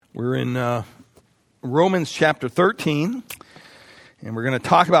We're in Romans chapter 13, and we're going to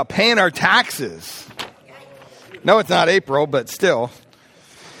talk about paying our taxes. No, it's not April, but still.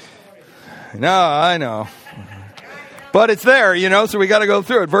 No, I know. But it's there, so we got to go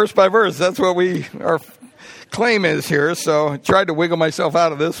through it verse by verse. That's what our claim is here. So I tried to wiggle myself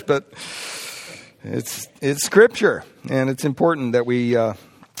out of this, but it's Scripture, and it's important that we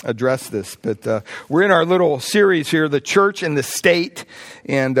address this. But we're in our little series here, The Church and the State,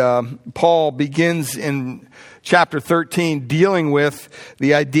 and Paul begins in chapter 13 dealing with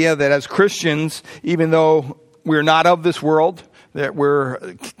the idea that as Christians, even though we're not of this world, that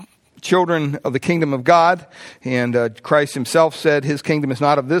we're children of the kingdom of God, and Christ himself said his kingdom is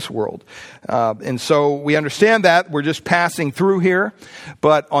not of this world. And so we understand that. We're just passing through here.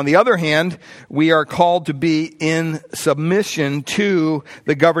 But on the other hand, we are called to be in submission to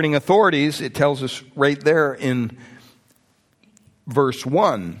the governing authorities. It tells us right there in verse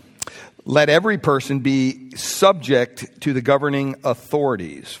 1. Let every person be subject to the governing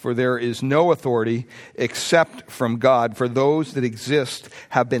authorities, for there is no authority except from God, for those that exist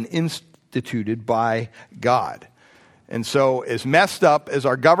have been instituted by God. And so as messed up as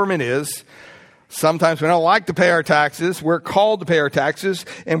our government is, sometimes we don't like to pay our taxes. We're called to pay our taxes,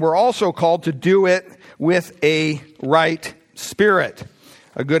 and we're also called to do it with a right spirit,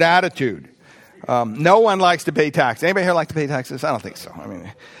 a good attitude. No one likes to pay taxes. Anybody here like to pay taxes? I don't think so. I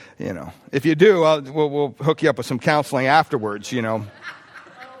mean, if you do, we'll hook you up with some counseling afterwards,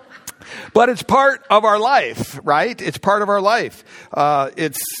 But it's part of our life, right? It's part of our life.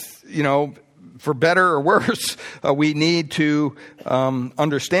 It's, for better or worse, we need to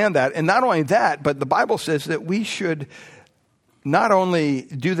understand that. And not only that, but the Bible says that we should not only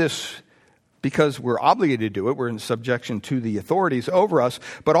do this because we're obligated to do it, we're in subjection to the authorities over us,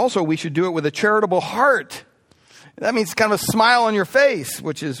 but also we should do it with a charitable heart. That means kind of a smile on your face,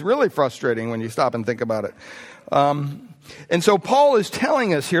 which is really frustrating when you stop and think about it. And so Paul is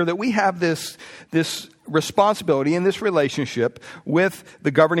telling us here that we have this responsibility in this relationship with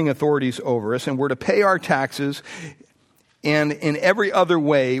the governing authorities over us, and we're to pay our taxes and in every other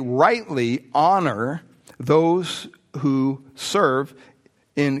way rightly honor those who serve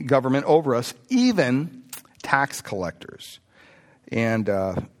in government over us, even tax collectors. And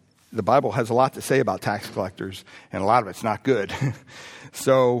the Bible has a lot to say about tax collectors, and a lot of it's not good.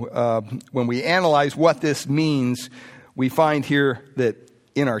 So when we analyze what this means, we find here that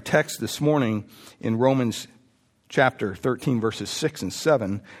in our text this morning in Romans chapter 13, verses 6 and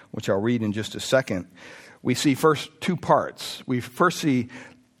 7, which I'll read in just a second, we see first two parts. We first see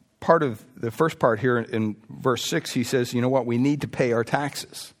part of the first part here in verse 6. He says, we need to pay our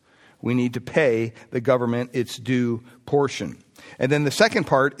taxes. We need to pay the government its due portion. And then the second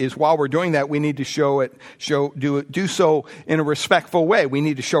part is while we're doing that, we need to do so in a respectful way. We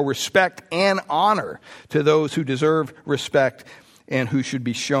need to show respect and honor to those who deserve respect and who should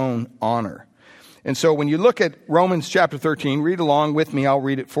be shown honor. And so when you look at Romans chapter 13, read along with me. I'll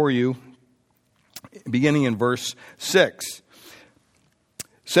read it for you, beginning in verse 6. It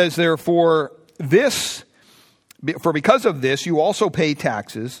says, therefore, because of this, you also pay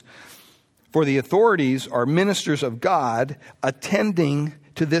taxes, for the authorities are ministers of God, attending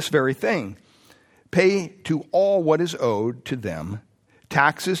to this very thing. Pay to all what is owed to them,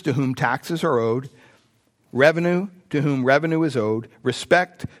 taxes to whom taxes are owed, revenue to whom revenue is owed,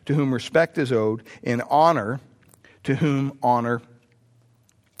 respect to whom respect is owed, and honor to whom honor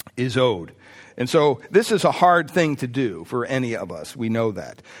is owed. And so this is a hard thing to do for any of us. We know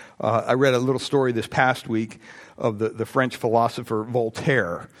that. I read a little story this past week of the French philosopher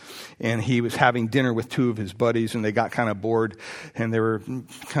Voltaire. And he was having dinner with two of his buddies, and they got kind of bored, and they were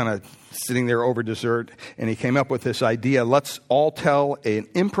kind of sitting there over dessert. And he came up with this idea, let's all tell an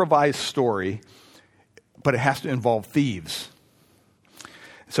improvised story, but it has to involve thieves.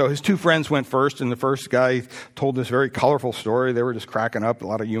 So his two friends went first, and the first guy told this very colorful story. They were just cracking up, a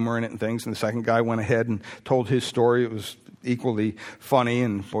lot of humor in it and things. And the second guy went ahead and told his story. It was equally funny,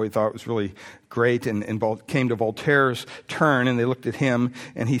 and boy, he thought it was really great. And came to Voltaire's turn, and they looked at him,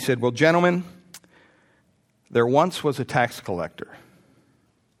 and he said, well, gentlemen, there once was a tax collector.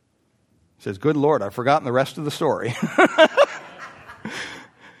 He says, good Lord, I've forgotten the rest of the story.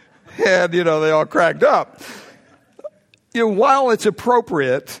 And, they all cracked up. While it's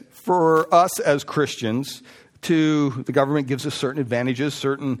appropriate for us as Christians the government gives us certain advantages,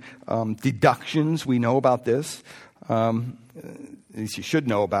 certain deductions, we know about this, at least you should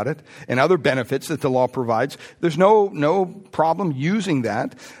know about it, and other benefits that the law provides. There's no problem using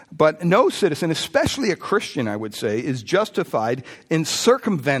that, but no citizen, especially a Christian, I would say, is justified in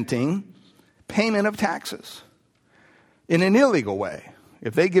circumventing payment of taxes in an illegal way.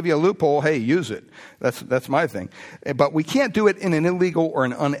 If they give you a loophole, hey, use it. That's my thing. But we can't do it in an illegal or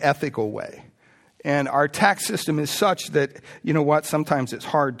an unethical way. And our tax system is such that, you know what, sometimes it's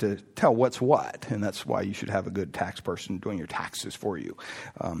hard to tell what's what. And that's why you should have a good tax person doing your taxes for you.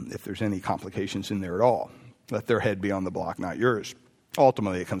 If there's any complications in there at all, let their head be on the block, not yours.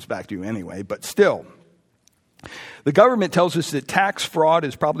 Ultimately, it comes back to you anyway. But still, the government tells us that tax fraud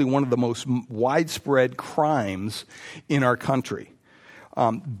is probably one of the most widespread crimes in our country.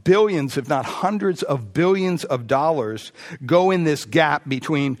 Billions, if not hundreds of billions of dollars go in this gap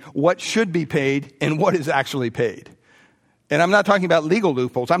between what should be paid and what is actually paid. And I'm not talking about legal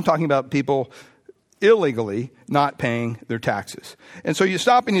loopholes. I'm talking about people illegally not paying their taxes. And so you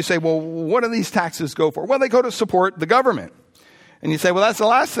stop and you say, well, what do these taxes go for? Well, they go to support the government. And you say, well, that's the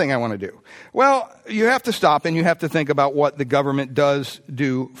last thing I want to do. Well, you have to stop and you have to think about what the government does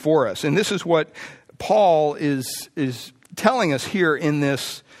do for us. And this is what Paul is telling us here in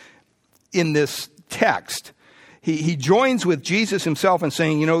this text. He joins with Jesus himself in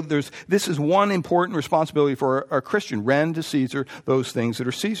saying, this is one important responsibility for a Christian. Rend to Caesar those things that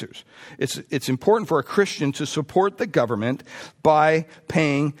are Caesar's. It's important for a Christian to support the government by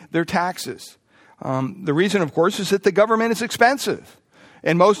paying their taxes. The reason, of course, is that the government is expensive.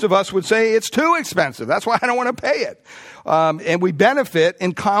 And most of us would say it's too expensive. That's why I don't want to pay it. And we benefit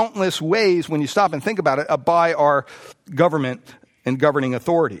in countless ways, when you stop and think about it, by our government and governing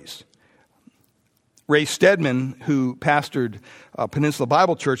authorities. Ray Stedman, who pastored Peninsula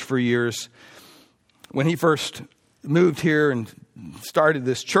Bible Church for years, when he first moved here and started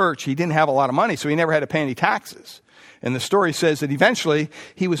this church, he didn't have a lot of money, so he never had to pay any taxes. And the story says that eventually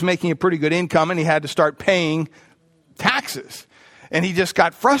he was making a pretty good income and he had to start paying taxes. And he just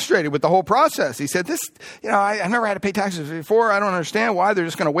got frustrated with the whole process. He said, I've never had to pay taxes before. I don't understand why. They're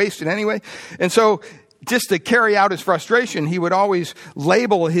just going to waste it anyway. And so just to carry out his frustration, he would always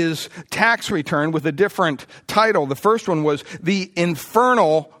label his tax return with a different title. The first one was the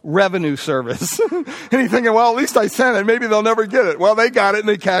Infernal Revenue Service. And he's thinking, well, at least I sent it. Maybe they'll never get it. Well, they got it and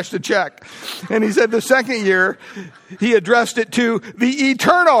they cashed a check. And he said the second year, he addressed it to the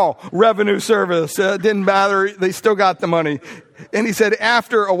Eternal Revenue Service. Didn't matter. They still got the money. And he said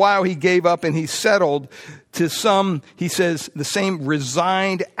after a while he gave up and he settled to he says, the same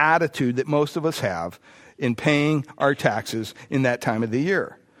resigned attitude that most of us have in paying our taxes in that time of the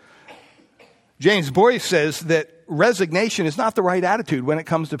year. James Boyce says that resignation is not the right attitude when it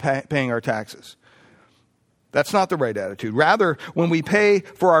comes to paying our taxes. That's not the right attitude. Rather, when we pay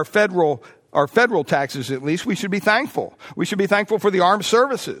for our federal taxes, at least, we should be thankful. We should be thankful for the armed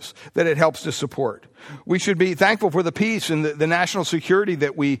services that it helps to support. We should be thankful for the peace and the national security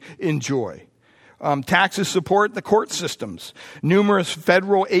that we enjoy. Taxes support the court systems, numerous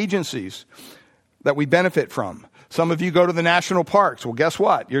federal agencies that we benefit from. Some of you go to the national parks. Well, guess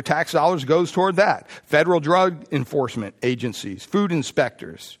what? Your tax dollars goes toward that. Federal drug enforcement agencies, food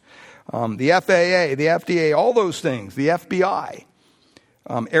inspectors, the FAA, the FDA, all those things, the FBI.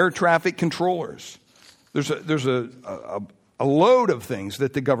 Air traffic controllers. There's a load of things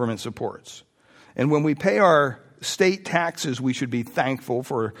that the government supports. And when we pay our state taxes, we should be thankful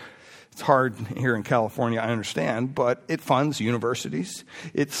for. It's hard here in California, I understand, but it funds universities.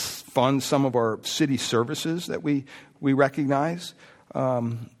 It funds some of our city services that we recognize.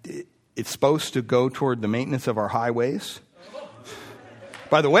 It's supposed to go toward the maintenance of our highways.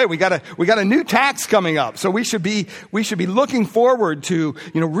 By the way, we got a new tax coming up, so we should be looking forward to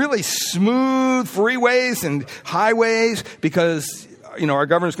really smooth freeways and highways, because our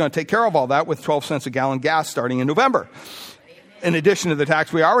governor's going to take care of all that with 12 cents a gallon gas starting in November, in addition to the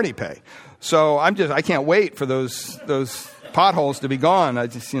tax we already pay. So I can't wait for those potholes to be gone. I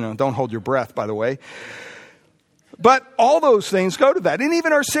just don't hold your breath, by the way. But all those things go to that. And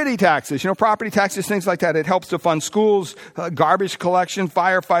even our city taxes, property taxes, things like that. It helps to fund schools, garbage collection,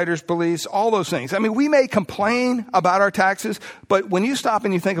 firefighters, police, all those things. I mean, we may complain about our taxes, but when you stop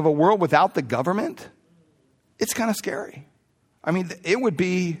and you think of a world without the government, it's kind of scary. I mean, it would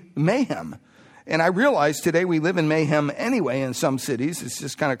be mayhem. And I realize today we live in mayhem anyway in some cities. It's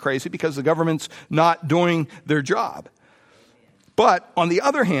just kind of crazy because the government's not doing their job. But on the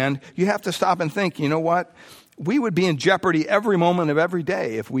other hand, you have to stop and think, you know what? We would be in jeopardy every moment of every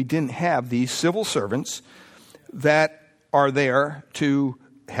day if we didn't have these civil servants that are there to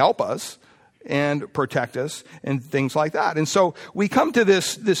help us and protect us and things like that. And so we come to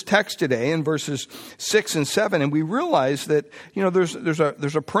this text today in verses 6 and 7, and we realize that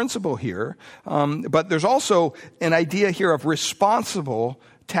there's a principle here, but there's also an idea here of responsible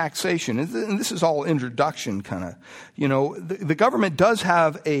taxation. And this is all introduction kind of. The government does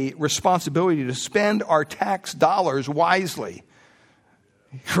have a responsibility to spend our tax dollars wisely.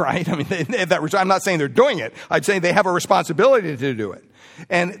 right? I mean, they have that. I'm not saying they're doing it. I'd say they have a responsibility to do it.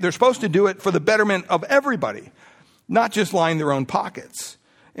 And they're supposed to do it for the betterment of everybody, not just line their own pockets.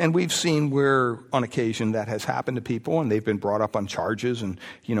 And we've seen where, on occasion, that has happened to people, and they've been brought up on charges, and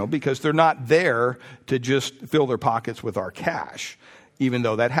because they're not there to just fill their pockets with our cash, even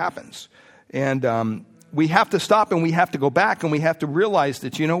though that happens. And we have to stop, and we have to go back, and we have to realize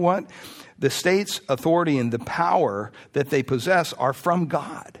that, you know what? The state's authority and the power that they possess are from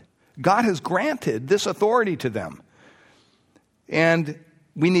God. God has granted this authority to them. And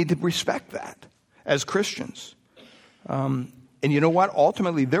we need to respect that as Christians. And you know what?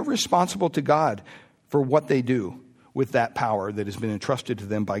 Ultimately, they're responsible to God for what they do with that power that has been entrusted to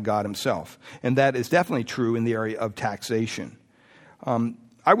them by God himself. And that is definitely true in the area of taxation.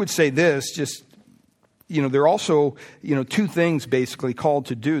 I would say this, they're also, two things basically called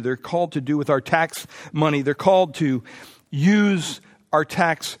to do. They're called to do with our tax money. They're called to use our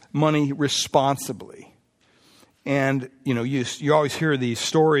tax money responsibly. And, you always hear these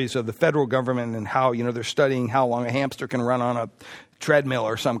stories of the federal government and how, they're studying how long a hamster can run on a treadmill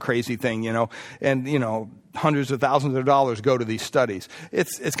or some crazy thing, and, hundreds of thousands of dollars go to these studies.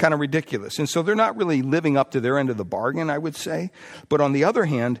 It's kind of ridiculous. And so they're not really living up to their end of the bargain, I would say. But on the other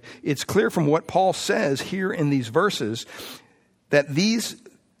hand, it's clear from what Paul says here in these verses that these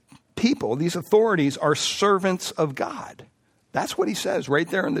people, these authorities, are servants of God. That's what he says right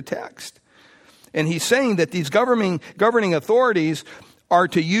there in the text. And he's saying that these governing authorities are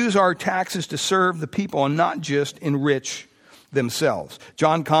to use our taxes to serve the people and not just enrich themselves.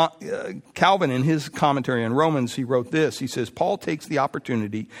 John Calvin, in his commentary on Romans, he wrote this. He says, Paul takes the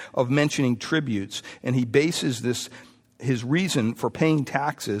opportunity of mentioning tributes, and he bases his reason for paying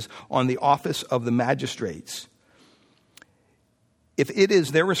taxes on the office of the magistrates. If it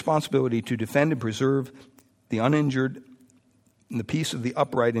is their responsibility to defend and preserve the uninjured and the peace of the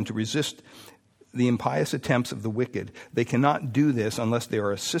upright and to resist the impious attempts of the wicked, they cannot do this unless they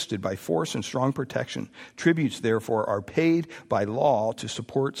are assisted by force and strong protection. Tributes, therefore, are paid by law to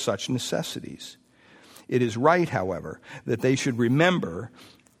support such necessities. It is right, however, that they should remember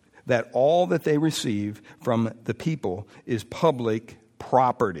that all that they receive from the people is public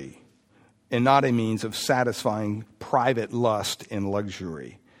property and not a means of satisfying private lust and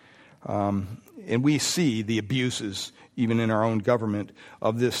luxury. And we see the abuses, even in our own government,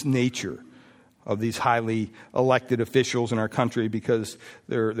 of this nature, of these highly elected officials in our country, because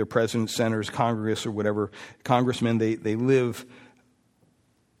they're presidents, senators, Congress, or whatever, congressmen, they live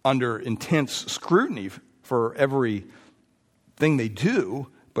under intense scrutiny for every thing they do,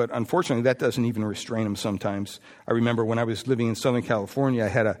 but unfortunately that doesn't even restrain them sometimes. I remember when I was living in Southern California, I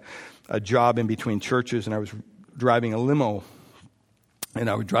had a job in between churches, and I was driving a limo,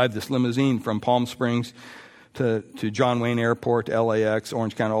 and I would drive this limousine from Palm Springs to John Wayne Airport, LAX,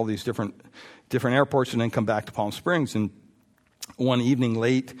 Orange County, all these different airports, and then come back to Palm Springs. And one evening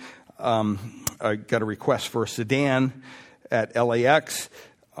late, I got a request for a sedan at LAX,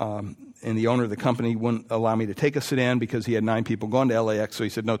 and the owner of the company wouldn't allow me to take a sedan because he had 9 people going to LAX, so he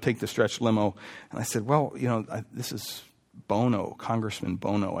said, no, take the stretch limo. And I said, well, this is Bono, Congressman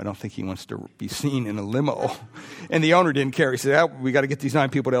Bono. I don't think he wants to be seen in a limo. And the owner didn't care. He said, we got to get these 9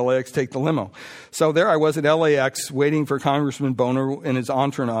 people to LAX, take the limo. So there I was at LAX waiting for Congressman Bono and his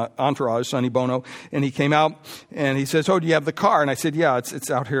entourage, Sonny Bono. And he came out and he says, do you have the car? And I said, yeah, it's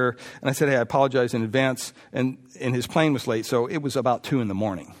out here. And I said, hey, I apologize in advance. And his plane was late, so it was about 2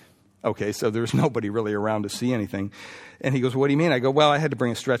 a.m. Okay, so there was nobody really around to see anything. And he goes, what do you mean? I go, well, I had to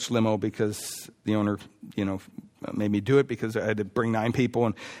bring a stretch limo because the owner, made me do it because I had to bring 9 people.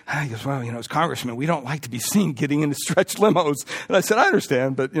 And he goes, well, as congressmen, we don't like to be seen getting into stretch limos. And I said, I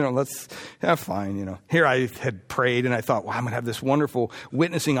understand, but, let's have fine, Here I had prayed, and I thought, I'm going to have this wonderful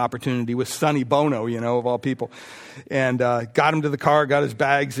witnessing opportunity with Sonny Bono, of all people. And got him to the car, got his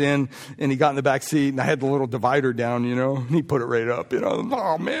bags in, and he got in the back seat, and I had the little divider down, and he put it right up,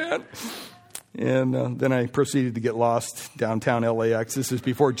 Oh, man. And then I proceeded to get lost downtown LAX. This is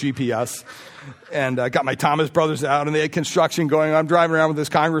before GPS. And I got my Thomas Brothers out, and they had construction going on. I'm driving around with this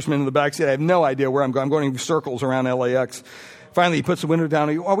congressman in the backseat. I have no idea where I'm going. I'm going in circles around LAX. Finally, he puts the window down.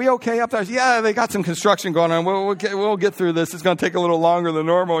 Are we okay up there? I said, yeah, they got some construction going on. We'll get through this. It's going to take a little longer than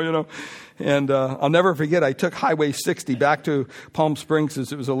normal, And I'll never forget, I took Highway 60 back to Palm Springs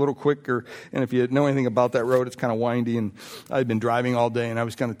as it was a little quicker. And if you know anything about that road, it's kind of windy. And I'd been driving all day, and I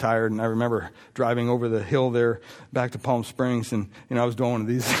was kind of tired. And I remember driving over the hill there back to Palm Springs. And, I was doing one of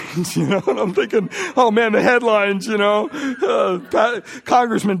these things, And I'm thinking, oh, man, the headlines,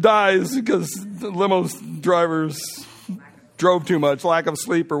 Congressman dies because the limo drivers drove too much, lack of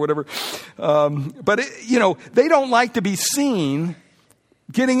sleep or whatever. But, they don't like to be seen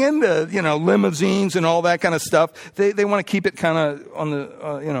getting into, limousines and all that kind of stuff. They want to keep it kind of on the,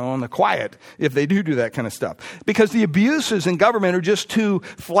 on the quiet if they do that kind of stuff. Because the abuses in government are just too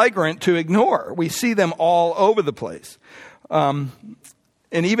flagrant to ignore. We see them all over the place. And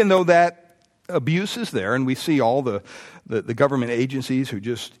even though that abuse is there, and we see all the government agencies who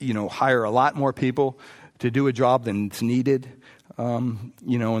just, hire a lot more people to do a job than it's needed,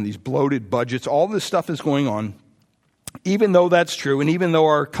 and these bloated budgets, all this stuff is going on. Even though that's true, and even though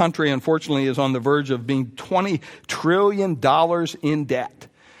our country, unfortunately, is on the verge of being $20 trillion in debt.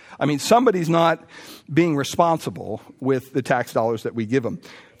 I mean, somebody's not being responsible with the tax dollars that we give them.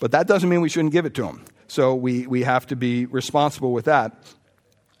 But that doesn't mean we shouldn't give it to them. So we have to be responsible with that.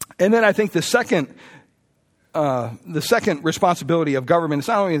 And then I think the second responsibility of government is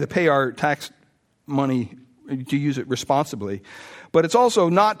not only to pay our tax money, to use it responsibly, but it's also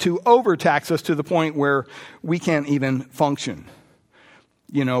not to overtax us to the point where we can't even function.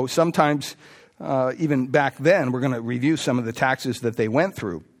 Sometimes, even back then, we're going to review some of the taxes that they went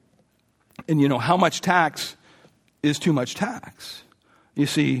through. And how much tax is too much tax? You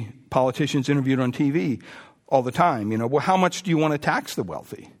see politicians interviewed on TV all the time. Well, how much do you want to tax the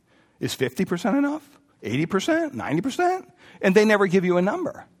wealthy? Is 50% enough? 80%? 90%? And they never give you a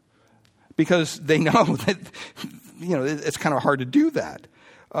number because they know that, it's kind of hard to do that.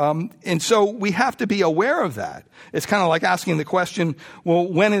 And so we have to be aware of that. It's kind of like asking the question, well,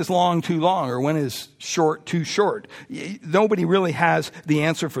 when is long too long or when is short too short? Nobody really has the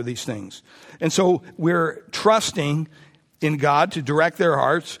answer for these things. And so we're trusting in God to direct their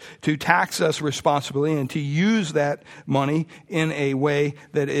hearts, to tax us responsibly, and to use that money in a way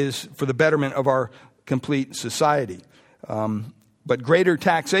that is for the betterment of our complete society. But greater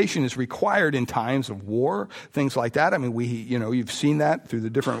taxation is required in times of war, things like that. I mean, you've seen that through the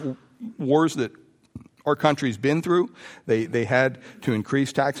different wars that our country's been through. They had to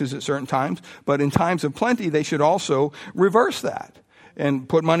increase taxes at certain times. But in times of plenty, they should also reverse that and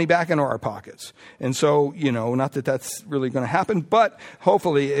put money back into our pockets. And so, not that that's really going to happen, but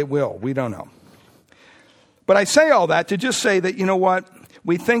hopefully it will. We don't know. But I say all that to just say that,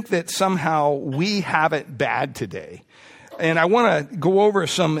 we think that somehow we have it bad today. And I want to go over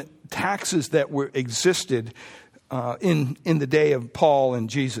some taxes that existed in the day of Paul and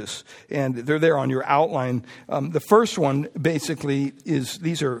Jesus. And they're there on your outline. The first one basically is,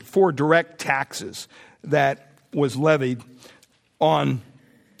 these are 4 direct taxes that was levied on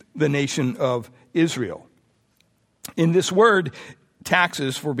the nation of Israel. In this word,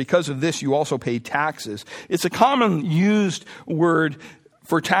 taxes, for because of this you also pay taxes, it's a common used word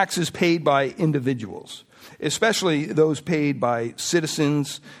for taxes paid by individuals, especially those paid by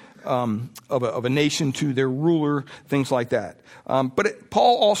citizens of a nation to their ruler, things like that. But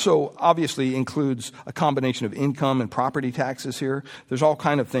Paul also obviously includes a combination of income and property taxes here. There's all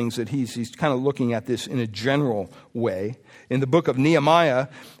kind of things that he's kind of looking at this in a general way. In the book of Nehemiah,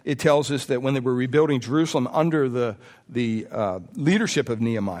 it tells us that when they were rebuilding Jerusalem under the leadership of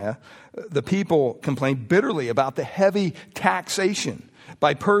Nehemiah, the people complained bitterly about the heavy taxation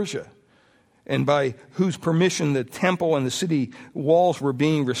by Persia, and by whose permission the temple and the city walls were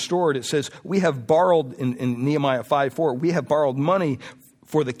being restored. It says, we have borrowed, in Nehemiah 5:4, we have borrowed money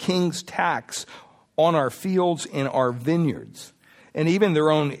for the king's tax on our fields and our vineyards. And even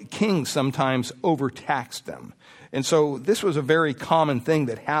their own kings sometimes overtaxed them. And so this was a very common thing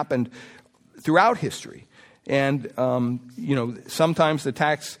that happened throughout history. And, sometimes the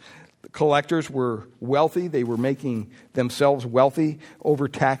tax collectors were wealthy. They were making themselves wealthy,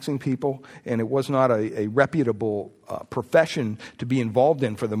 overtaxing people, and it was not a reputable profession to be involved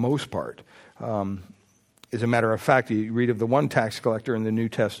in for the most part. As a matter of fact, you read of the one tax collector in the New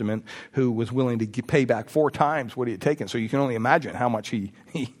Testament who was willing to pay back 4 times what he had taken. So you can only imagine how much he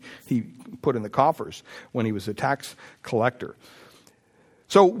put in the coffers when he was a tax collector.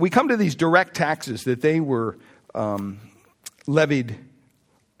 So we come to these direct taxes that they were levied.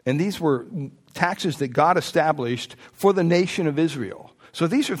 And these were taxes that God established for the nation of Israel. So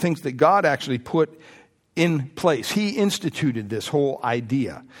these are things that God actually put in place. He instituted this whole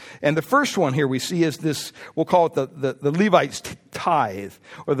idea. And the first one here we see is this, we'll call it the Levites' tithe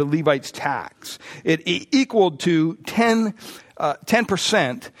or the Levites' tax. It equaled to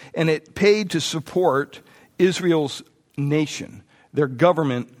 10%, and it paid to support Israel's nation, their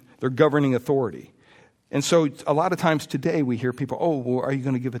government, their governing authority. And so a lot of times today we hear people, are you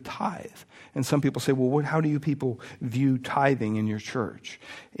going to give a tithe? And some people say, how do you people view tithing in your church?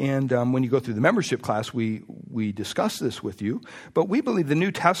 And when you go through the membership class, we discuss this with you. But we believe the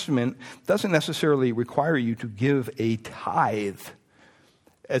New Testament doesn't necessarily require you to give a tithe.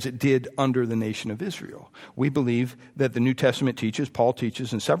 as it did under the nation of Israel. We believe that the New Testament teaches, Paul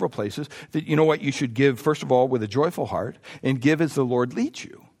teaches in several places, that you know what, you should give, first of all, with a joyful heart, and give as the Lord leads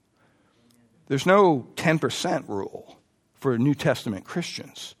you. There's no 10% rule for New Testament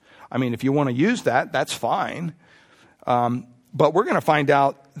Christians. I mean, if you want to use that, that's fine. But we're going to find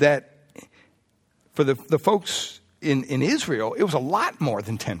out that for the folks in Israel, it was a lot more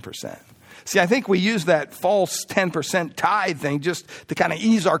than 10%. See, I think we use that false 10% tithe thing just to kind of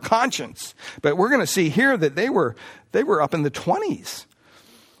ease our conscience. But we're going to see here that they were up in the 20s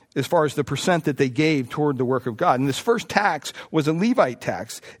as far as the percent that they gave toward the work of God. And this first tax was a Levite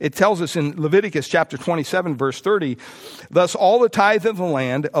tax. It tells us in Leviticus chapter 27, verse 30, thus all the tithe of the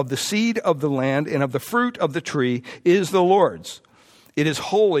land, of the seed of the land, and of the fruit of the tree is the Lord's. It is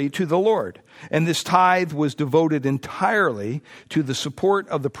holy to the Lord. And this tithe was devoted entirely to the support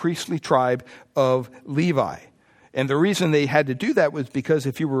of the priestly tribe of Levi. And the reason they had to do that was because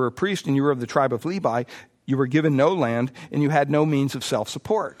if you were a priest and you were of the tribe of Levi, you were given no land and you had no means of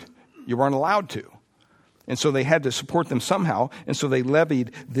self-support. You weren't allowed to. And so they had to support them somehow. And so they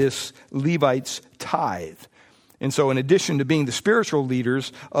levied this Levite's tithe. And so in addition to being the spiritual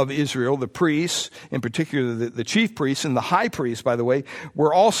leaders of Israel, the priests, in particular the chief priests and the high priest, by the way,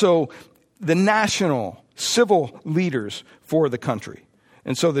 were also the national civil leaders for the country.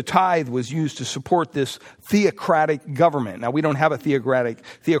 And so the tithe was used to support this theocratic government. Now, we don't have a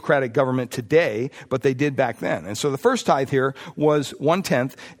theocratic government today, but they did back then. And so the first tithe here was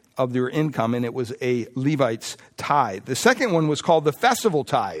 1/10 of their income, and it was a Levite's tithe. The second one was called the festival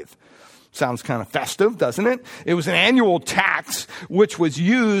tithe. Sounds kind of festive, doesn't it? It was an annual tax which was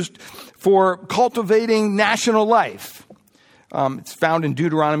used for cultivating national life. It's found in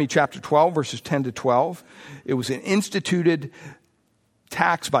Deuteronomy chapter 12, verses 10 to 12. It was an instituted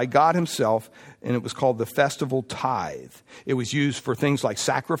tax by God himself, and it was called the festival tithe. It was used for things like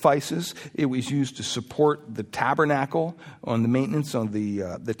sacrifices. It was used to support the tabernacle, on the maintenance on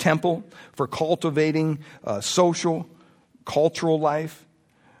the temple, for cultivating social, cultural life,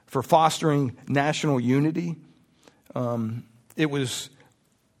 for fostering national unity. It was,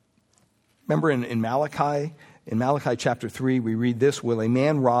 remember in Malachi chapter 3, we read this, will a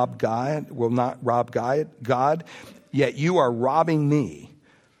man rob God, will not rob God? Yet you are robbing me.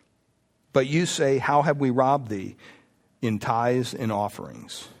 But you say, how have we robbed thee? In tithes and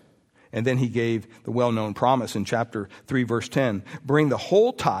offerings. And then he gave the well-known promise in chapter 3, verse 10. Bring the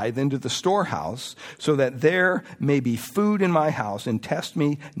whole tithe into the storehouse, so that there may be food in my house, and test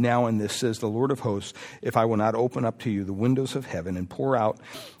me now in this, says the Lord of hosts, if I will not open up to you the windows of heaven and pour out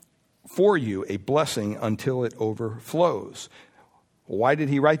for you a blessing until it overflows. Why did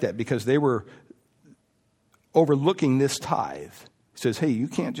he write that? Because they were overlooking this tithe. He says, hey, you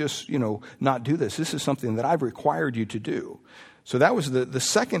can't just, not do this. This is something that I've required you to do. So that was the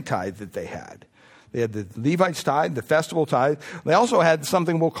second tithe that they had. They had the Levite's tithe, the festival tithe. They also had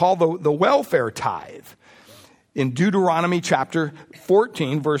something we'll call the welfare tithe in Deuteronomy chapter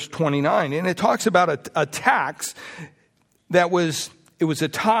 14, verse 29. And it talks about a tax that was a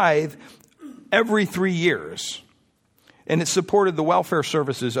tithe every 3 years. And it supported the welfare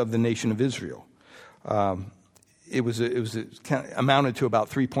services of the nation of Israel. It amounted to about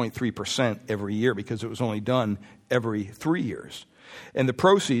 3.3% every year, because it was only done every 3 years. And the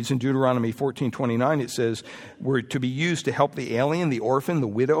proceeds in Deuteronomy 14:29, it says, were to be used to help the alien, the orphan, the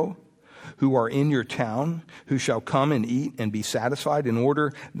widow, who are in your town, who shall come and eat and be satisfied, in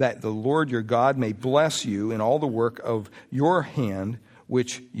order that the Lord your God may bless you in all the work of your hand,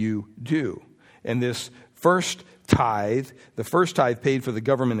 which you do. And this first tithe, the first tithe paid for the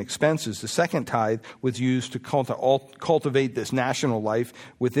government expenses. The second tithe was used to cultivate this national life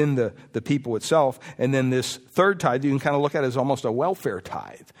within the people itself. And then this third tithe, you can kind of look at it as almost a welfare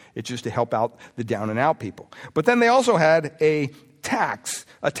tithe. It's just to help out the down and out people. But then they also had a tax,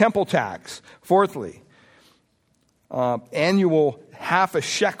 a temple tax. Fourthly, annual half a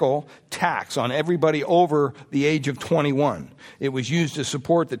shekel tax on everybody over the age of 21. It was used to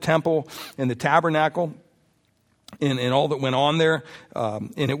support the temple and the tabernacle and all that went on there.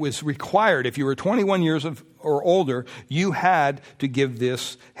 And it was required, if you were 21 years or older, you had to give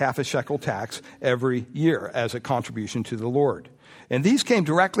this half a shekel tax every year as a contribution to the Lord. And these came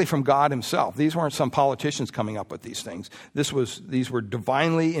directly from God himself. These weren't some politicians coming up with these things. These were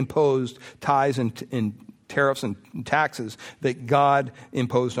divinely imposed tithes and tariffs and taxes that God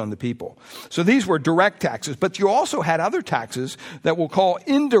imposed on the people. So these were direct taxes, but you also had other taxes that we'll call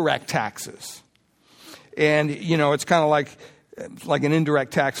indirect taxes. And, it's kind of like like an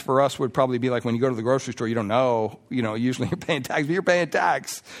indirect tax for us would probably be like when you go to the grocery store, you don't know, usually you're paying tax, but you're paying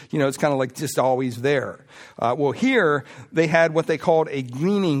tax. It's kind of like just always there. Well, here they had what they called a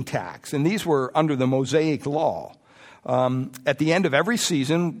gleaning tax, and these were under the Mosaic law. At the end of every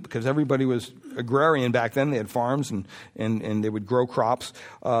season, because everybody was agrarian back then, they had farms and they would grow crops,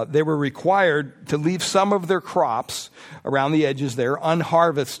 they were required to leave some of their crops around the edges there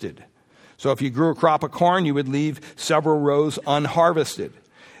unharvested. So if you grew a crop of corn, you would leave several rows unharvested.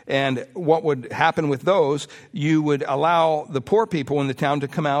 And what would happen with those, you would allow the poor people in the town to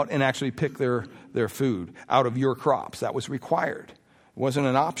come out and actually pick their food out of your crops. That was required. It wasn't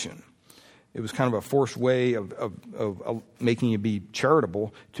an option. It was kind of a forced way of making you be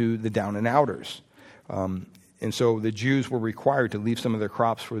charitable to the down and outers. And so the Jews were required to leave some of their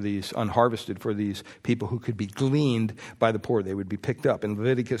crops for these unharvested, for these people who could be gleaned by the poor. They would be picked up. In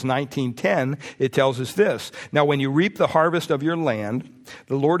Leviticus 19:10, it tells us this: "Now when you reap the harvest of your land,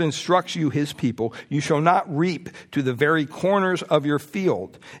 the Lord instructs you, his people, you shall not reap to the very corners of your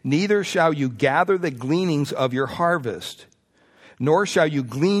field, neither shall you gather the gleanings of your harvest, nor shall you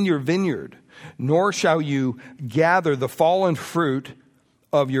glean your vineyard, nor shall you gather the fallen fruit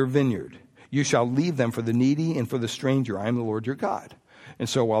of your vineyard. You shall leave them for the needy and for the stranger. I am the Lord your God." And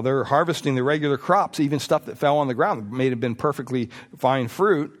so while they're harvesting the regular crops, even stuff that fell on the ground, may have been perfectly fine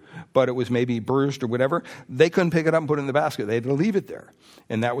fruit, but it was maybe bruised or whatever, they couldn't pick it up and put it in the basket. They had to leave it there.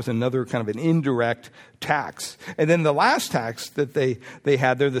 And that was another kind of an indirect tax. And then the last tax that they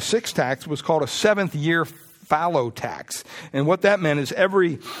had there, the sixth tax, was called a seventh year fallow tax. And what that meant is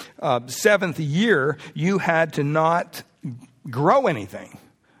every seventh year, you had to not grow anything.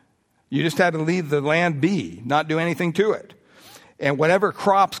 You just had to leave the land be, not do anything to it. And whatever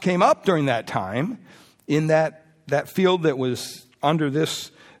crops came up during that time, in that field that was under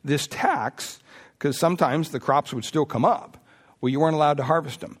this tax, because sometimes the crops would still come up, well, you weren't allowed to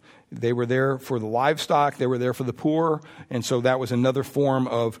harvest them. They were there for the livestock, they were there for the poor, and so that was another form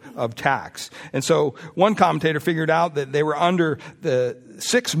of tax. And so one commentator figured out that they were under the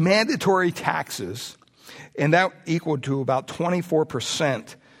 6 mandatory taxes, and that equaled to about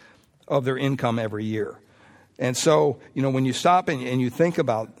 24% of their income every year. And so, when you stop and you think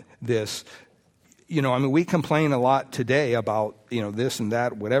about this, we complain a lot today about, this and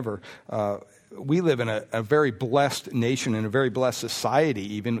that, whatever. We live in a very blessed nation and a very blessed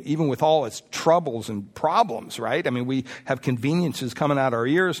society, even with all its troubles and problems, right? We have conveniences coming out our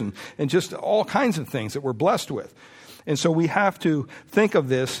ears and just all kinds of things that we're blessed with. And so we have to think of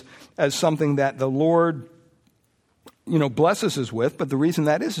this as something that the Lord blesses us with, but the reason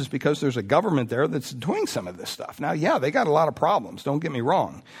that is because there's a government there that's doing some of this stuff. Now, yeah, they got a lot of problems, don't get me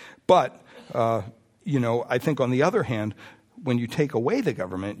wrong. But, I think on the other hand, when you take away the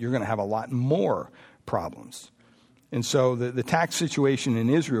government, you're going to have a lot more problems. And so the tax situation in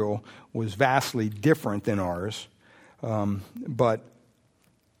Israel was vastly different than ours, but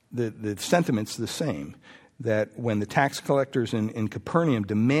the sentiment's the same, that when the tax collectors in Capernaum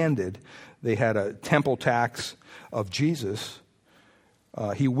demanded they had a temple tax of Jesus,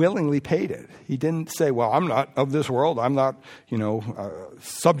 he willingly paid it. He didn't say, well, I'm not of this world. I'm not,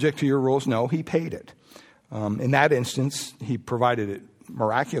 subject to your rules. No, he paid it. In that instance, he provided it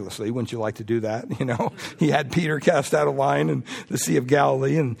miraculously. Wouldn't you like to do that? He had Peter cast out a line in the Sea of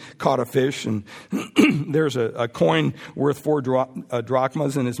Galilee and caught a fish. And there's a coin worth 4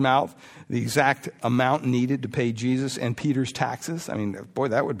 drachmas in his mouth, the exact amount needed to pay Jesus and Peter's taxes. Boy,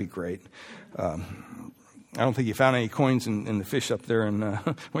 that would be great. I don't think you found any coins in the fish up there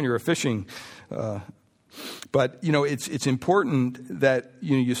when you were fishing. But, it's important that,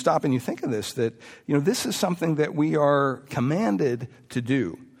 you stop and you think of this, that, this is something that we are commanded to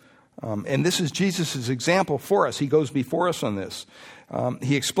do. And this is Jesus' example for us. He goes before us on this.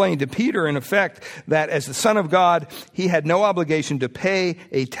 He explained to Peter, in effect, that as the Son of God, he had no obligation to pay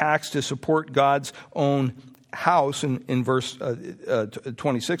a tax to support God's own house in verse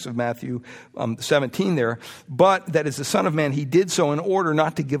 26 of Matthew 17 there, but that as the Son of Man, he did so in order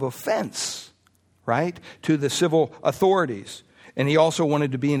not to give offense, right, to the civil authorities. And he also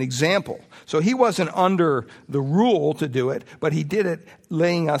wanted to be an example. So he wasn't under the rule to do it, but he did it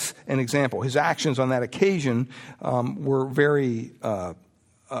laying us an example. His actions on that occasion were very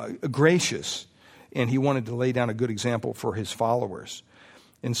gracious, and he wanted to lay down a good example for his followers.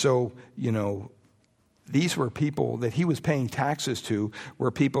 And so, these were people that he was paying taxes to,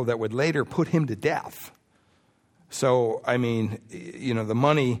 were people that would later put him to death. So, the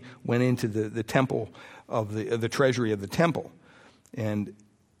money went into the temple of the treasury of the temple. And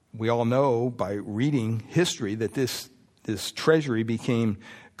we all know by reading history that this treasury became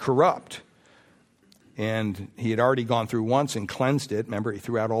corrupt. And he had already gone through once and cleansed it. Remember, he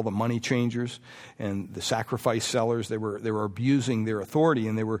threw out all the money changers and the sacrifice sellers. They were abusing their authority,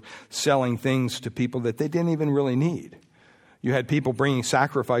 and they were selling things to people that they didn't even really need. You had people bringing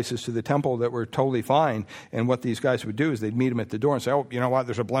sacrifices to the temple that were totally fine, and what these guys would do is they'd meet them at the door and say, oh, you know what,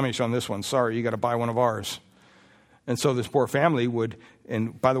 there's a blemish on this one. Sorry, you got to buy one of ours. And so this poor family would,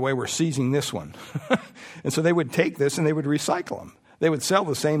 and by the way, we're seizing this one. And so they would take this and they would recycle them. They would sell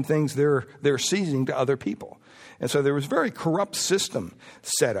the same things they're seizing to other people. And so there was a very corrupt system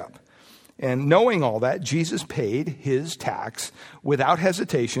set up. And knowing all that, Jesus paid his tax without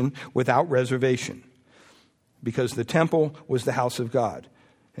hesitation, without reservation, because the temple was the house of God.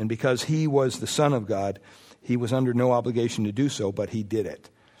 And because he was the Son of God, he was under no obligation to do so, but he did it.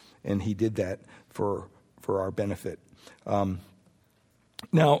 And he did that for our benefit.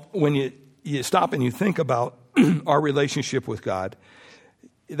 Now, when you stop and you think about our relationship with God,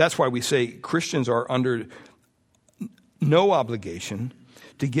 that's why we say Christians are under no obligation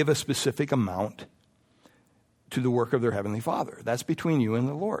to give a specific amount to the work of their Heavenly Father. That's between you and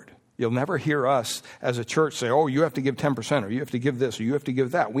the Lord. You'll never hear us as a church say, oh, you have to give 10%, or you have to give this, or you have to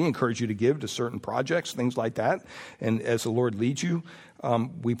give that. We encourage you to give to certain projects, things like that. And as the Lord leads you,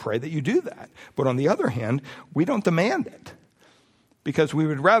 we pray that you do that. But on the other hand, we don't demand it. Because we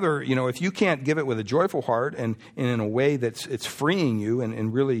would rather, if you can't give it with a joyful heart and in a way that's it's freeing you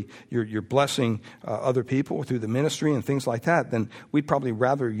and really you're blessing other people through the ministry and things like that, then we'd probably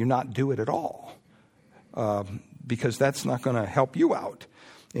rather you not do it at all. Because that's not going to help you out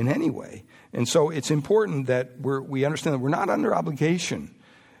in any way. And so it's important that we understand that we're not under obligation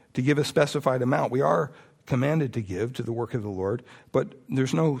to give a specified amount. We are commanded to give to the work of the Lord, but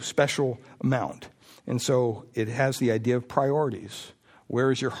there's no special amount. And so it has the idea of priorities.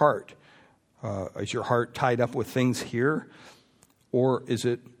 Where is your heart? Is your heart tied up with things here? Or is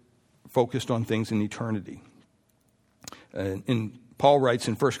it focused on things in eternity? Paul writes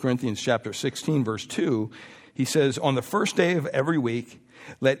in 1 Corinthians chapter 16, verse 2, he says, on the first day of every week,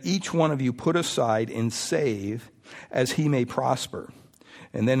 let each one of you put aside and save as he may prosper.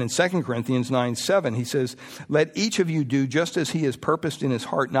 And then in 2 Corinthians 9:7, he says, let each of you do just as he has purposed in his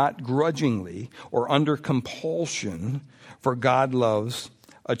heart, not grudgingly or under compulsion, for God loves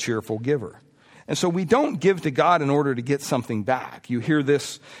a cheerful giver. And so we don't give to God in order to get something back. You hear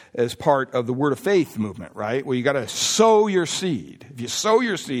this as part of the Word of Faith movement, right? Where you got to sow your seed. If you sow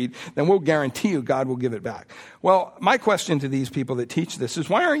your seed, then we'll guarantee you God will give it back. Well, my question to these people that teach this is,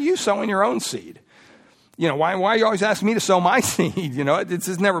 why aren't you sowing your own seed? Why are you always asking me to sow my seed? It's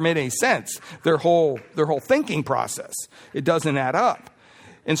just never made any sense. Their whole thinking process, it doesn't add up.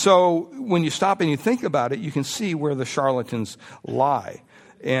 And so when you stop and you think about it, you can see where the charlatans lie.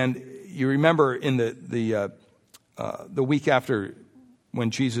 And you remember in the week after when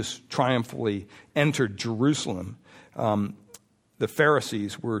Jesus triumphantly entered Jerusalem, the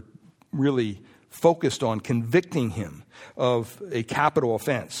Pharisees were really focused on convicting him of a capital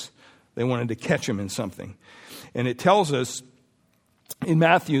offense. They wanted to catch him in something. And it tells us in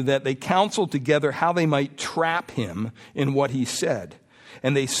Matthew that they counseled together how they might trap him in what he said.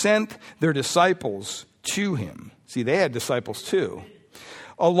 And they sent their disciples to him. See, they had disciples too,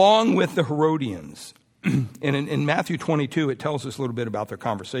 along with the Herodians. And in Matthew 22, it tells us a little bit about their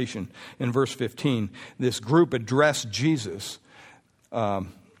conversation. In verse 15, this group addressed Jesus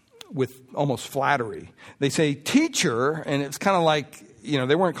with almost flattery. They say, teacher, and it's kind of like,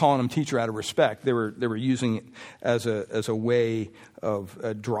 they weren't calling him teacher out of respect. They were using it as a way of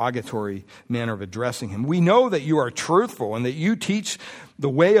a derogatory manner of addressing him. We know that you are truthful and that you teach the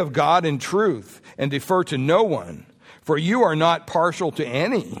way of God in truth and defer to no one, for you are not partial to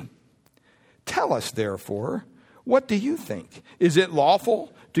any. Tell us, therefore, what do you think? Is it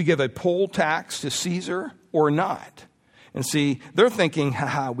lawful to give a poll tax to Caesar or not? And see, they're thinking,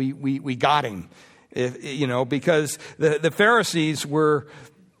 we got him. Because the Pharisees were,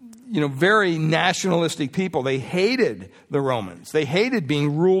 very nationalistic people. They hated the Romans. They hated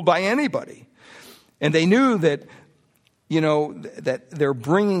being ruled by anybody. And they knew that, that they're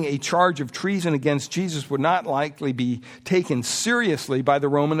bringing a charge of treason against Jesus would not likely be taken seriously by the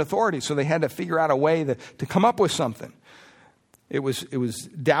Roman authorities. So they had to figure out a way to come up with something. It was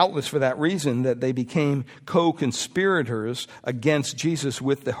doubtless for that reason that they became co-conspirators against Jesus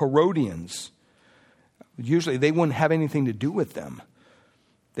with the Herodians. Usually they wouldn't have anything to do with them.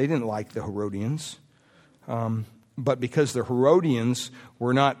 They didn't like the Herodians. But because the Herodians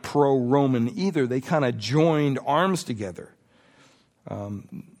were not pro-Roman either, they kind of joined arms together. The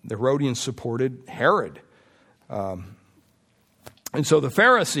Herodians supported Herod. And so the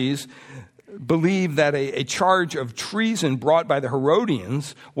Pharisees, believed that a charge of treason brought by the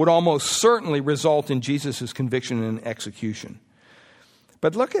Herodians would almost certainly result in Jesus' conviction and execution.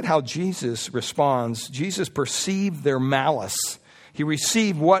 But look at how Jesus responds. Jesus perceived their malice. He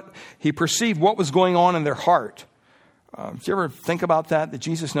perceived what was going on in their heart. Did you ever think about that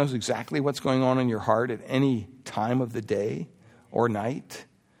Jesus knows exactly what's going on in your heart at any time of the day or night?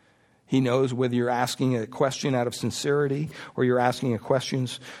 He knows whether you're asking a question out of sincerity or you're asking a question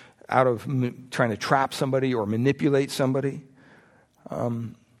out of trying to trap somebody or manipulate somebody.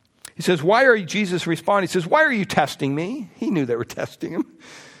 He says, Jesus responded, he says, why are you testing me? He knew they were testing him.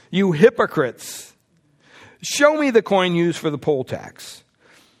 You hypocrites, show me the coin used for the poll tax.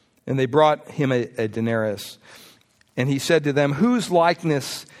 And they brought him a denarius. And he said to them, whose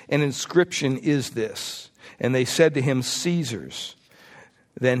likeness and inscription is this? And they said to him, Caesar's.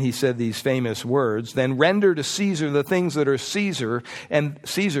 Then he said these famous words, then render to Caesar the things that are Caesar's, and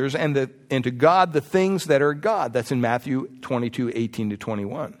to God the things that are God. That's in Matthew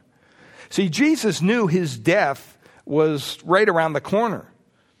 22:18-21. See, Jesus knew his death was right around the corner.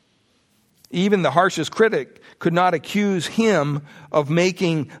 Even the harshest critic could not accuse him of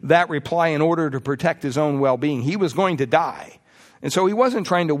making that reply in order to protect his own well-being. He was going to die. And so he wasn't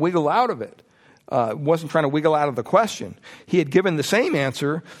trying to wiggle out of it. Wasn't trying to wiggle out of the question. He had given the same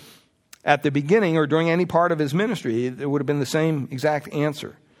answer at the beginning or during any part of his ministry. It would have been the same exact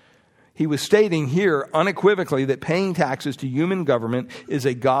answer. He was stating here unequivocally that paying taxes to human government is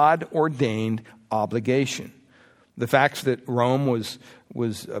a God-ordained obligation. The facts that Rome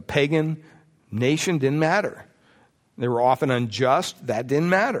was a pagan nation didn't matter. They were often unjust. That didn't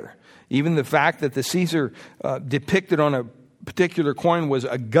matter. Even the fact that the Caesar depicted on a particular coin was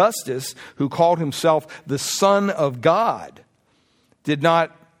Augustus, who called himself the Son of God, did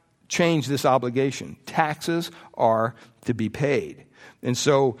not change this obligation. Taxes are to be paid. And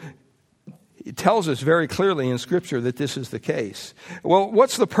so it tells us very clearly in Scripture that this is the case. Well,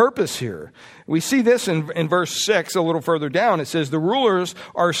 what's the purpose here? We see this in verse 6, a little further down. It says, the rulers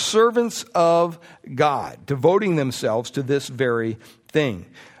are servants of God, devoting themselves to this very thing.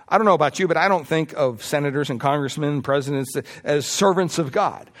 I don't know about you, but I don't think of senators and congressmen and presidents as servants of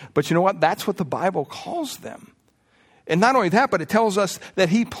God. But you know what? That's what the Bible calls them. And not only that, but it tells us that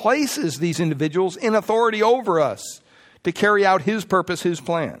he places these individuals in authority over us to carry out his purpose, his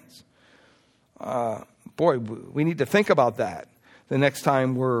plans. We need to think about that the next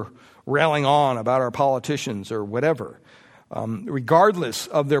time we're railing on about our politicians or whatever. Regardless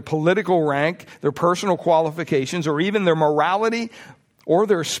of their political rank, their personal qualifications, or even their morality or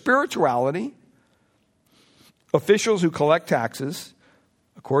their spirituality, officials who collect taxes,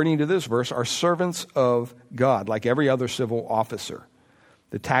 according to this verse, are servants of God, like every other civil officer.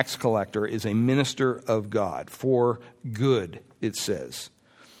 The tax collector is a minister of God for good, it says.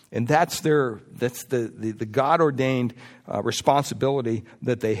 And that's the God-ordained responsibility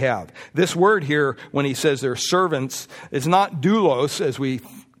that they have. This word here, when he says they're servants, is not doulos, as we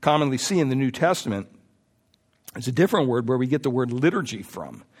commonly see in the New Testament. It's a different word where we get the word liturgy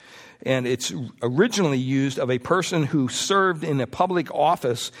from. And it's originally used of a person who served in a public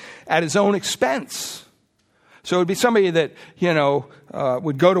office at his own expense. So it would be somebody that,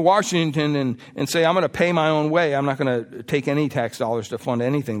 would go to Washington and say, I'm going to pay my own way. I'm not going to take any tax dollars to fund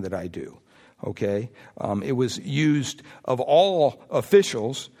anything that I do. Okay? It was used of all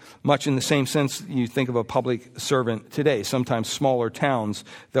officials, much in the same sense you think of a public servant today. Sometimes smaller towns,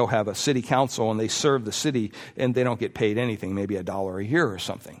 they'll have a city council and they serve the city and they don't get paid anything, maybe $1 a year or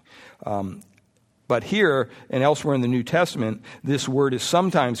something. But here and elsewhere in the New Testament, this word is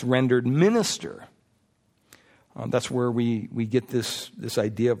sometimes rendered minister. That's where we get this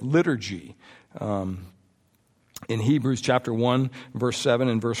idea of liturgy. In Hebrews chapter 1, verse 7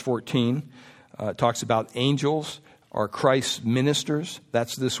 and verse 14, it talks about angels are Christ's ministers.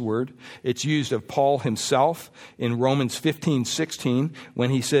 That's this word. It's used of Paul himself in Romans 15:16 when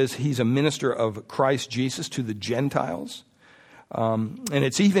he says he's a minister of Christ Jesus to the Gentiles. And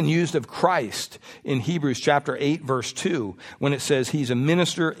it's even used of Christ in Hebrews chapter 8, verse 2, when it says he's a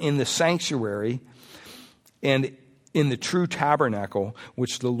minister in the sanctuary and in the true tabernacle,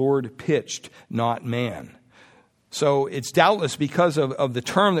 which the Lord pitched, not man. So it's doubtless because of the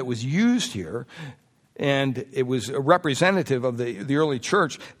term that was used here, and it was a representative of the early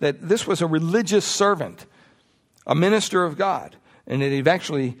church, that this was a religious servant, a minister of God. And it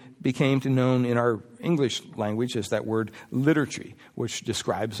eventually became known in our English language as that word liturgy, which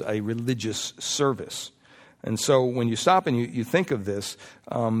describes a religious service. And so when you stop and you think of this,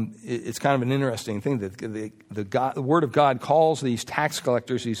 it's kind of an interesting thing that the Word of God calls these tax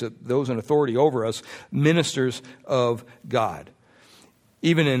collectors, those in authority over us, ministers of God.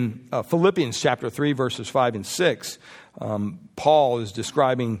 Even in Philippians chapter 3, verses 5 and 6, Paul is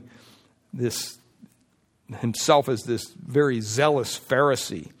describing this himself as this very zealous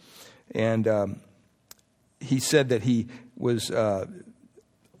Pharisee. And he said that he was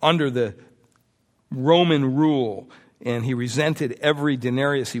under the Roman rule, and he resented every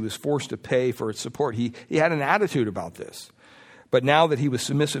denarius he was forced to pay for its support. He had an attitude about this. But now that he was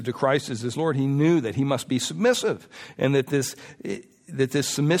submissive to Christ as his Lord, he knew that he must be submissive, and that this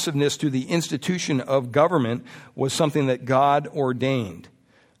submissiveness to the institution of government was something that God ordained.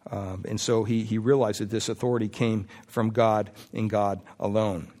 And so he realized that this authority came from God and God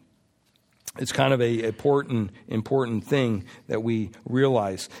alone. It's kind of a important thing that we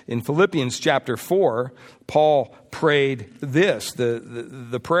realize. In Philippians chapter 4, Paul prayed this,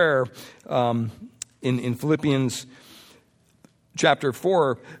 the prayer in Philippians chapter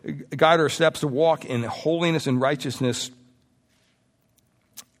 4, guide our steps to walk in holiness and righteousness.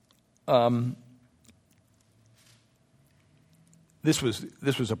 This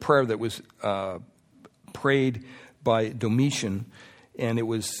was a prayer that was prayed by Domitian, and it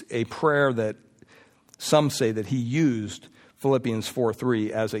was a prayer that some say that he used Philippians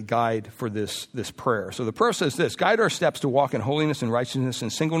 4:3 as a guide for this prayer. So the prayer says this: guide our steps to walk in holiness and righteousness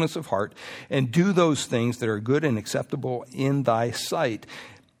and singleness of heart, and do those things that are good and acceptable in thy sight,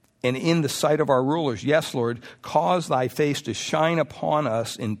 and in the sight of our rulers. Yes, Lord, cause thy face to shine upon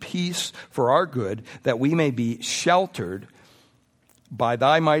us in peace for our good, that we may be sheltered by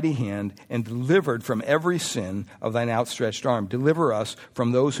thy mighty hand and delivered from every sin of thine outstretched arm. Deliver us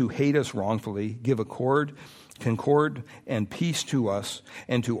from those who hate us wrongfully. Give concord and peace to us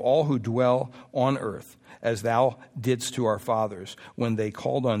and to all who dwell on earth, as thou didst to our fathers, when they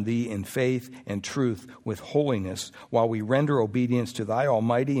called on thee in faith and truth with holiness, while we render obedience to thy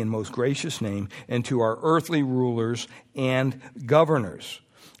almighty and most gracious name, and to our earthly rulers and governors.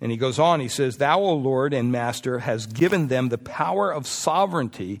 And he goes on, he says, thou, O Lord and Master, hast given them the power of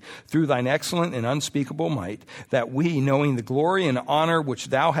sovereignty through thine excellent and unspeakable might, that we, knowing the glory and honor which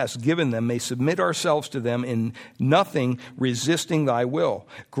thou hast given them, may submit ourselves to them in nothing resisting thy will.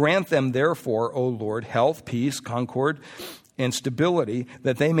 Grant them, therefore, O Lord, health, peace, concord, and stability,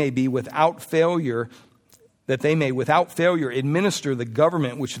 that they may without failure administer the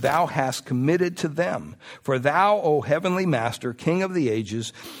government which thou hast committed to them. For thou, O heavenly Master, King of the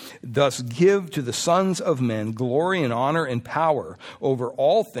ages, dost give to the sons of men glory and honor and power over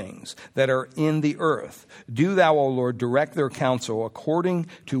all things that are in the earth. Do thou, O Lord, direct their counsel according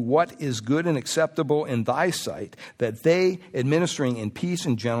to what is good and acceptable in thy sight, that they, administering in peace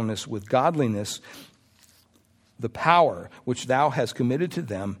and gentleness with godliness, the power which thou hast committed to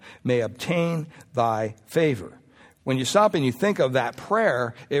them, may obtain thy favor. When you stop and you think of that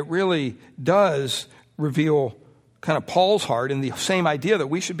prayer, it really does reveal kind of Paul's heart in the same idea that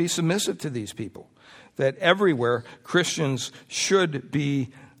we should be submissive to these people, that everywhere Christians should be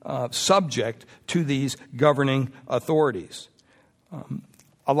subject to these governing authorities.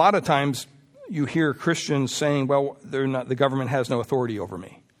 A lot of times you hear Christians saying, well, the government has no authority over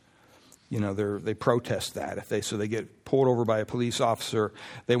me. You know, they protest that. So they get pulled over by a police officer,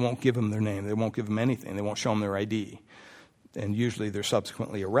 they won't give them their name. They won't give them anything. They won't show them their ID. And usually they're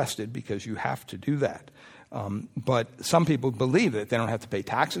subsequently arrested because you have to do that. But some people believe that they don't have to pay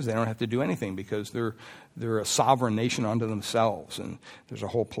taxes. They don't have to do anything because they're a sovereign nation unto themselves. And there's a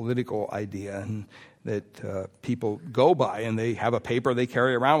whole political idea that people go by, and they have a paper they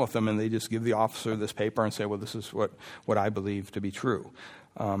carry around with them, and they just give the officer this paper and say, well, this is what I believe to be true.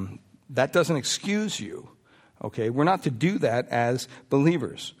 That doesn't excuse you, okay? We're not to do that as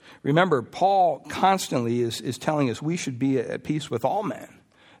believers. Remember, Paul constantly is telling us we should be at peace with all men,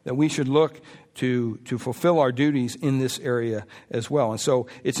 that we should look to fulfill our duties in this area as well. And so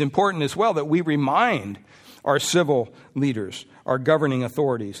it's important as well that we remind our civil leaders, our governing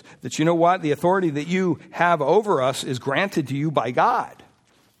authorities, that you know what? The authority that you have over us is granted to you by God.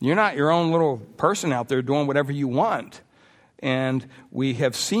 You're not your own little person out there doing whatever you want. And we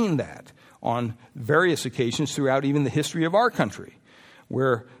have seen that on various occasions throughout even the history of our country,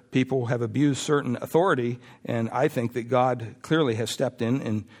 where people have abused certain authority, and I think that God clearly has stepped in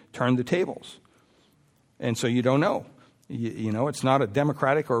and turned the tables. And so you don't know. You know, it's not a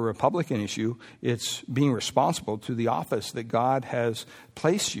Democratic or a Republican issue. It's being responsible to the office that God has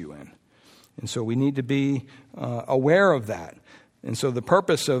placed you in. And so we need to be aware of that. And so the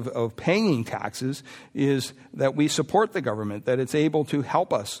purpose of paying taxes is that we support the government, that it's able to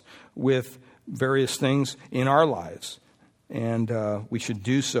help us with various things in our lives. And we should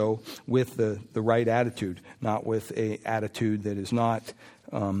do so with the right attitude, not with an attitude that is not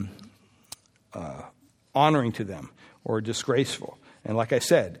honoring to them or disgraceful. And like I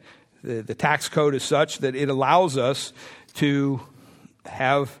said, the tax code is such that it allows us to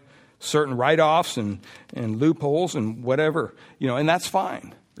have certain write-offs and loopholes and whatever, and that's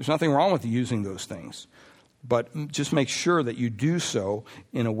fine. There's nothing wrong with using those things. But just make sure that you do so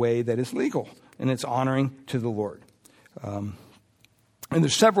in a way that is legal and it's honoring to the Lord. And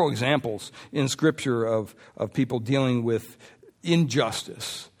there's several examples in Scripture of people dealing with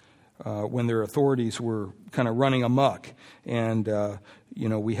injustice when their authorities were kind of running amok. And,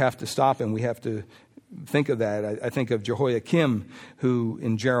 we have to stop and we have to think of that. I think of Jehoiakim, who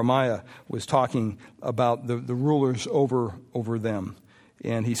in Jeremiah was talking about the rulers over them.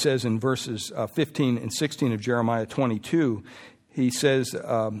 And he says in verses 15 and 16 of Jeremiah 22, he says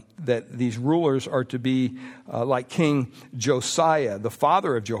that these rulers are to be like King Josiah, the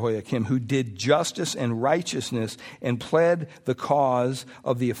father of Jehoiakim, who did justice and righteousness and pled the cause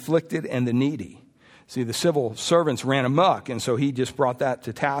of the afflicted and the needy. See, the civil servants ran amok, and so he just brought that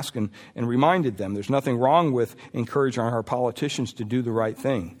to task and reminded them there's nothing wrong with encouraging our politicians to do the right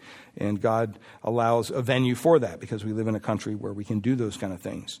thing. And God allows a venue for that because we live in a country where we can do those kind of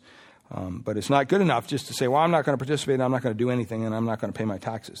things. But it's not good enough just to say, well, I'm not going to participate, I'm not going to do anything, and I'm not going to pay my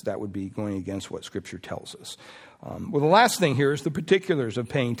taxes. That would be going against what Scripture tells us. The last thing here is the particulars of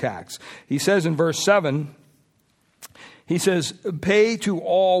paying tax. He says in verse 7, he says, pay to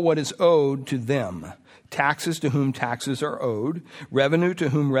all what is owed to them. Taxes to whom taxes are owed, revenue to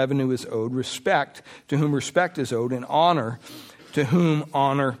whom revenue is owed, respect to whom respect is owed, and honor to whom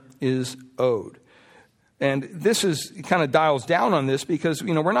honor is owed. And this is kind of dials down on this because,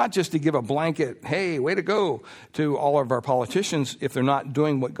 we're not just to give a blanket, hey, way to go to all of our politicians if they're not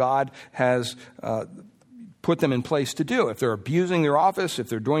doing what God has put them in place to do. If they're abusing their office, if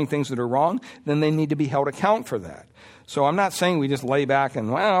they're doing things that are wrong, then they need to be held account for that. So I'm not saying we just lay back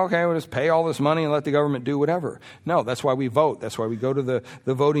and, we'll just pay all this money and let the government do whatever. No, that's why we vote. That's why we go to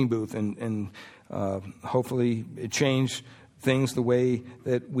the voting booth and hopefully change things the way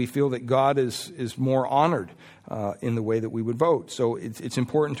that we feel that God is more honored in the way that we would vote. So it's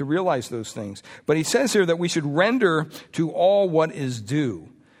important to realize those things. But he says here that we should render to all what is due.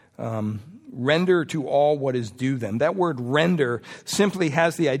 Render to all what is due them. That word render simply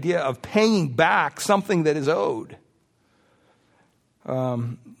has the idea of paying back something that is owed.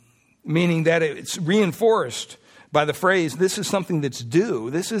 Meaning that it's reinforced by the phrase, this is something that's due.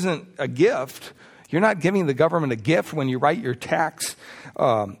 This isn't a gift. You're not giving the government a gift when you write your tax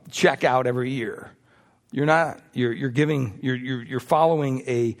check out every year. You're not. You're following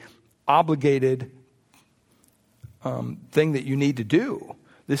a obligated thing that you need to do.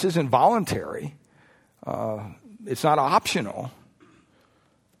 This isn't voluntary. It's not optional.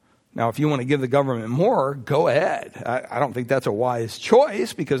 Now, if you want to give the government more, go ahead. I don't think that's a wise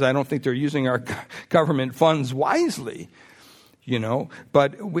choice because I don't think they're using our government funds wisely,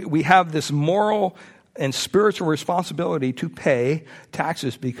 But we have this moral and spiritual responsibility to pay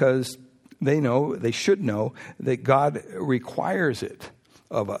taxes because they should know that God requires it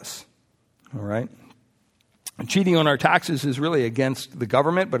of us. All right? Cheating on our taxes is really against the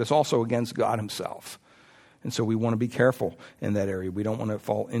government, but it's also against God himself. And so we want to be careful in that area. We don't want to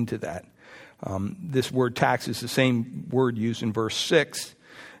fall into that. This word tax is the same word used in verse 6.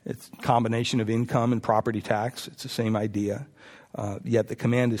 It's a combination of income and property tax. It's the same idea. Yet the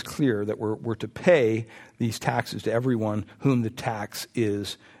command is clear that we're to pay these taxes to everyone whom the tax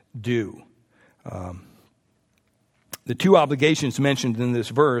is due. The two obligations mentioned in this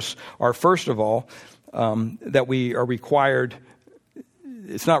verse are, first of all, that we are required.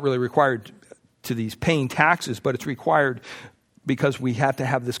 It's not really required to these paying taxes, but it's required because we have to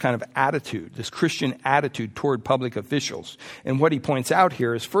have this kind of attitude, this Christian attitude toward public officials. And what he points out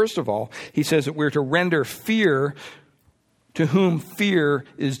here is, first of all, he says that we're to render fear to whom fear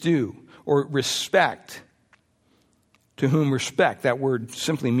is due, or respect to whom respect. That word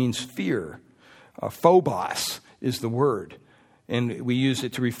simply means fear. Phobos is the word. And we use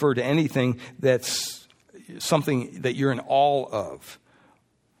it to refer to anything that's something that you're in awe of.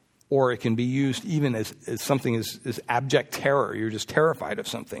 Or it can be used even as something as abject terror. You're just terrified of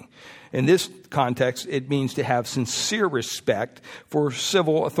something. In this context, it means to have sincere respect for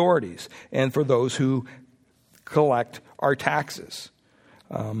civil authorities and for those who collect our taxes.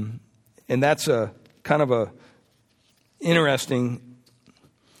 And that's a kind of a interesting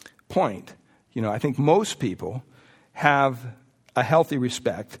point. I think most people have a healthy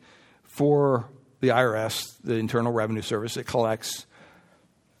respect for the IRS, the Internal Revenue Service, that collects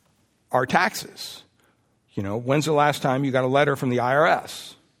our taxes. When's the last time you got a letter from the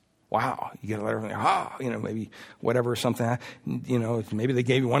IRS? Wow, you get a letter from there, maybe whatever, something, maybe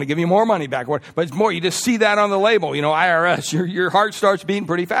they want to give you more money back. But it's more, you just see that on the label, IRS, your heart starts beating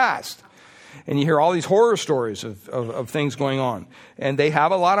pretty fast. And you hear all these horror stories of things going on. And they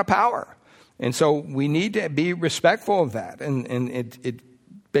have a lot of power. And so we need to be respectful of that. And it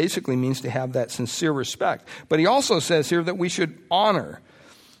basically means to have that sincere respect. But he also says here that we should honor.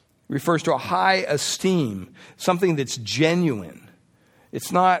 Refers to a high esteem, something that's genuine.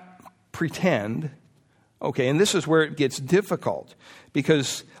 It's not pretend. Okay, and this is where it gets difficult,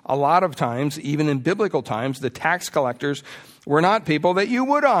 because a lot of times, even in biblical times, the tax collectors were not people that you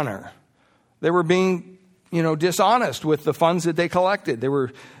would honor. They were being, dishonest with the funds that they collected. They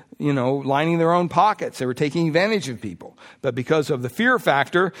were, lining their own pockets. They were taking advantage of people. But because of the fear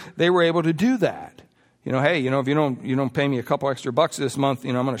factor, they were able to do that. Hey, if you don't pay me a couple extra bucks this month,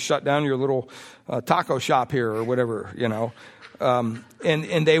 I'm going to shut down your little taco shop here or whatever,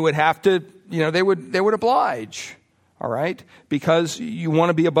 and they would have to, they would oblige, all right, because you want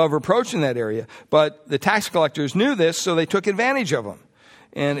to be above reproach in that area. But the tax collectors knew this, so they took advantage of them,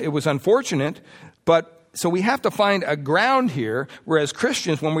 and it was unfortunate, but. So we have to find a ground here where as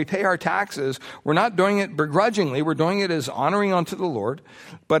Christians, when we pay our taxes, we're not doing it begrudgingly. We're doing it as honoring unto the Lord.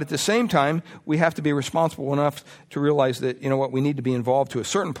 But at the same time, we have to be responsible enough to realize that, we need to be involved to a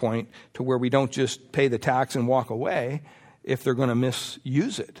certain point to where we don't just pay the tax and walk away if they're going to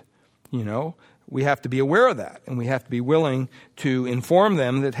misuse it. We have to be aware of that, and we have to be willing to inform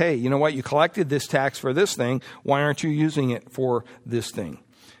them that, hey, you collected this tax for this thing. Why aren't you using it for this thing?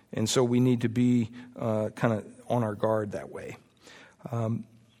 And so we need to be kind of on our guard that way.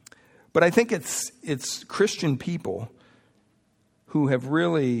 But I think it's Christian people who have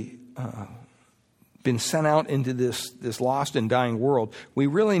really been sent out into this lost and dying world. We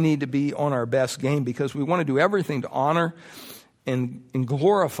really need to be on our best game, because we want to do everything to honor and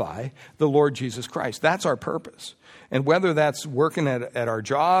glorify the Lord Jesus Christ. That's our purpose. And whether that's working at our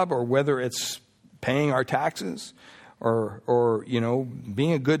job, or whether it's paying our taxes, or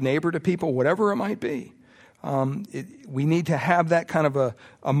being a good neighbor to people, whatever it might be. We need to have that kind of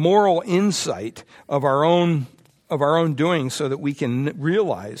a moral insight of our own doing, so that we can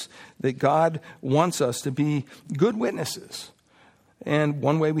realize that God wants us to be good witnesses. And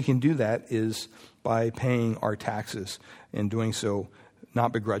one way we can do that is by paying our taxes, and doing so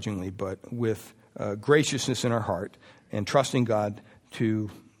not begrudgingly, but with graciousness in our heart, and trusting God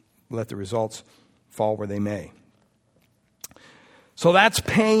to let the results fall where they may. So that's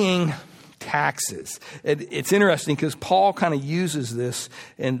paying taxes. It's interesting because Paul kind of uses this,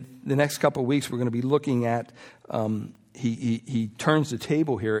 and the next couple of weeks we're going to be looking at, he turns the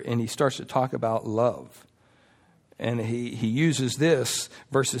table here and he starts to talk about love. And he uses this,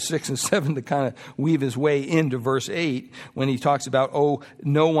 verses 6 and 7, to kind of weave his way into verse 8 when he talks about, owe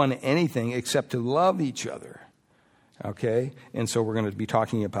no one anything except to love each other. Okay? And so we're going to be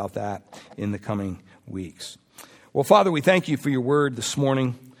talking about that in the coming weeks. Well, Father, we thank you for your word this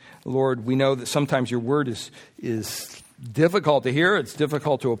morning. Lord, we know that sometimes your word is difficult to hear. It's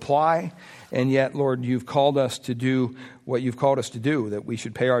difficult to apply. And yet, Lord, you've called us to do what you've called us to do, that we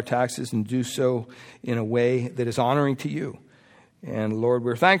should pay our taxes and do so in a way that is honoring to you. And Lord,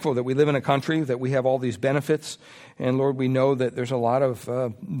 we're thankful that we live in a country that we have all these benefits. And Lord, we know that there's a lot of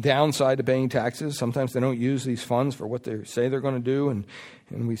downside to paying taxes. Sometimes they don't use these funds for what they say they're going to do. And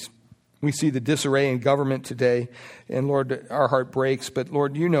we see the disarray in government today, and Lord, our heart breaks. But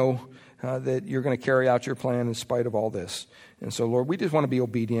Lord, you know that you're going to carry out your plan in spite of all this. And so, Lord, we just want to be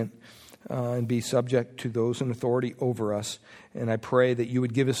obedient and be subject to those in authority over us. And I pray that you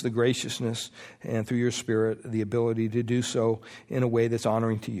would give us the graciousness and through your Spirit the ability to do so in a way that's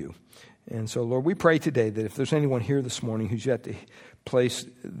honoring to you. And so, Lord, we pray today that if there's anyone here this morning who's yet to place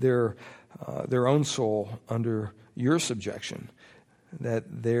their own soul under your subjection, that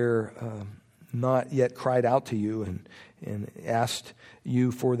they're not yet cried out to you and asked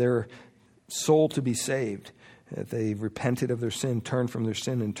you for their soul to be saved, that they've repented of their sin, turned from their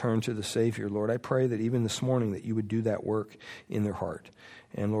sin, and turned to the Savior. Lord, I pray that even this morning that you would do that work in their heart.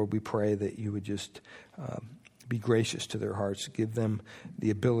 And Lord, we pray that you would just be gracious to their hearts, give them the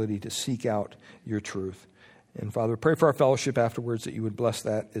ability to seek out your truth. And Father, pray for our fellowship afterwards, that you would bless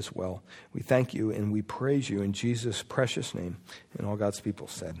that as well. We thank you and we praise you in Jesus' precious name. And all God's people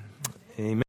said, amen.